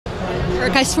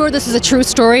Eric, I swear this is a true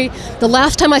story. The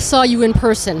last time I saw you in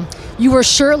person, you were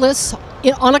shirtless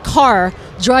on a car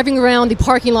driving around the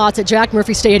parking lots at Jack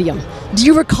Murphy Stadium. Do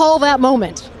you recall that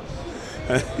moment?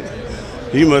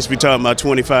 You must be talking about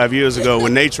 25 years ago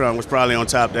when Natron was probably on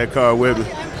top of that car with me.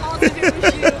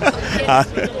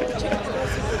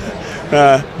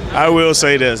 I will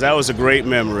say this, that was a great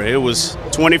memory. It was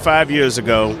 25 years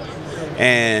ago,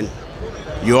 and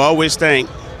you always think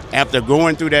after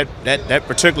going through that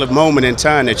particular moment in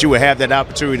time that you would have that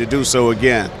opportunity to do so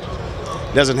again.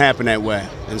 It doesn't happen that way.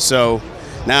 And so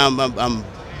now I'm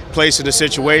placed in a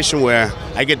situation where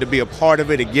I get to be a part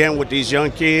of it again with these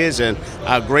young kids and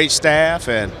our great staff,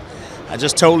 and I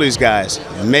just told these guys,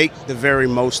 make the very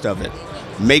most of it.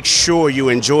 Make sure you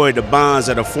enjoy the bonds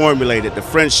that are formulated, the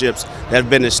friendships that have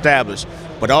been established,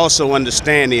 but also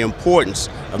understand the importance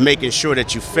of making sure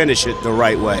that you finish it the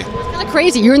right way. It's kind of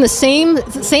crazy. You're in the same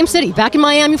city, back in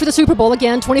Miami for the Super Bowl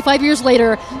again, 25 years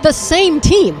later, the same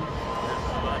team.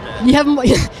 You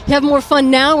have more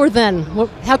fun now or then?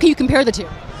 How can you compare the two?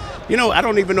 You know, I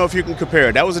don't even know if you can compare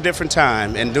it. That was a different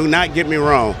time, and do not get me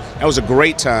wrong, that was a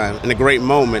great time and a great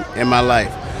moment in my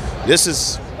life. This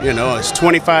is, you know, it's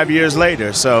 25 years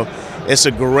later, so it's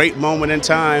a great moment in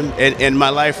time in my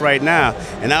life right now.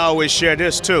 And I always share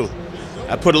this too.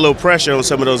 I put a little pressure on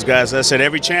some of those guys. I said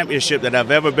every championship that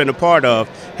I've ever been a part of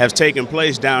has taken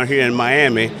place down here in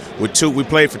Miami. We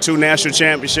played for 2 national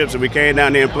championships, and we came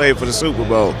down there and played for the Super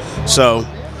Bowl. So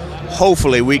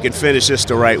hopefully we can finish this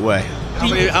the right way. How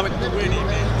many did you win,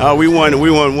 man? We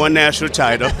won 1 national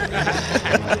title.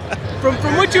 From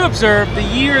what you observed, the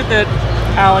year that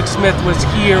Alex Smith was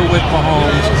here with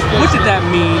Mahomes, what did that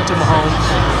mean to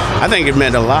Mahomes? I think it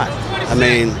meant a lot. I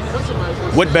mean,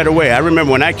 what better way? I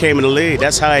remember when I came in the league,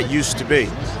 that's how it used to be.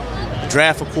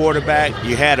 Draft a quarterback,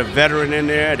 you had a veteran in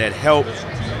there that helped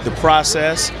the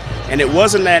process, and it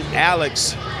wasn't that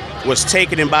Alex was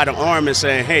taking him by the arm and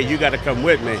saying, hey, you got to come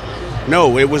with me.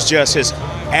 No, it was just his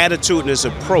attitude and his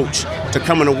approach to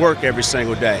coming to work every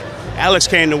single day. Alex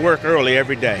came to work early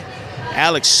every day.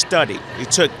 Alex studied. He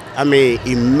took,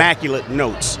 immaculate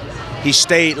notes. He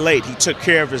stayed late. He took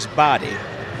care of his body,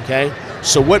 okay?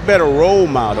 So what better role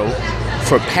model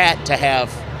for Pat to have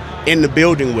in the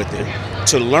building with him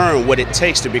to learn what it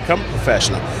takes to become a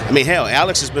professional? I mean, hell,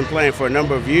 Alex has been playing for a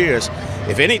number of years.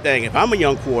 If anything, if I'm a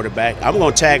young quarterback, I'm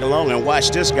going to tag along and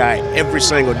watch this guy every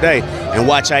single day and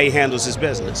watch how he handles his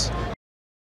business.